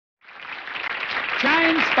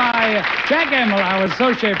Chimes by Jack Emmel, our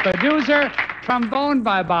associate producer. Trombone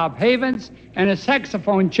by Bob Havens. And a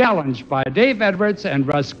saxophone challenge by Dave Edwards and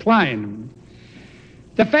Russ Klein.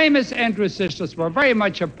 The famous Andrews Sisters were very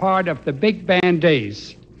much a part of the big band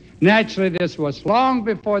days. Naturally, this was long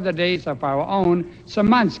before the days of our own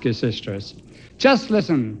Semonski sisters. Just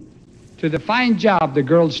listen to the fine job the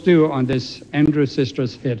girls do on this Andrews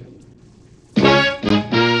Sisters hit.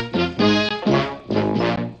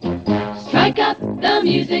 Strike up the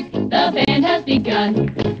music, the band has begun.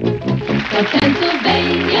 The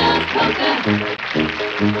Pennsylvania Polka.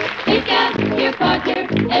 Pick out your partner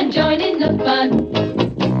and join in the fun.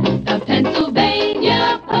 The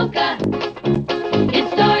Pennsylvania Polka. It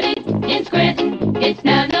started in Scranton, it's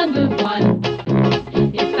now number one.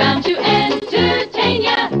 It's bound to entertain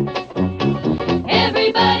ya.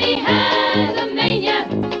 Everybody has a mania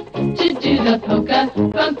to do the polka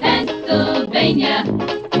from Pennsylvania.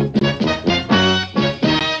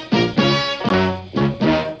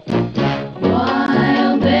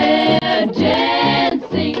 While they're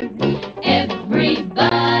dancing,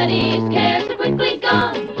 everybody's cares are quickly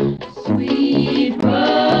gone. Sweet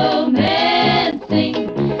romancing,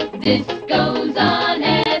 this goes on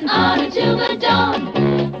and on until the dawn.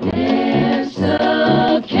 They're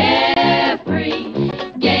so carefree,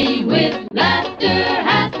 gay with laughter,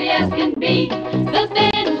 happy as can be. The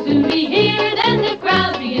band will soon be here, then the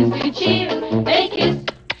crowd begins to cheer. They kiss,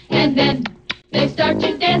 and then they start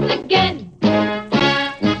to dance again.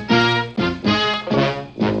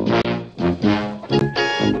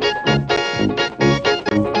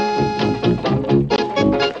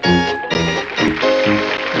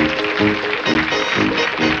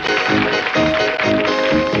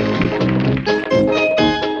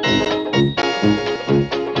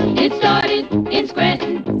 It started in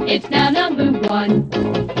Scranton, it's now number one.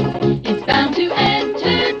 It's bound to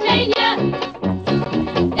entertain ya.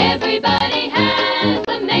 Everybody has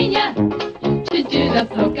a mania to do the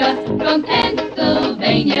polka from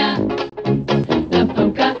Pennsylvania. The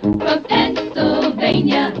polka from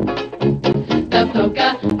Pennsylvania. The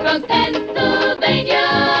polka from Pennsylvania.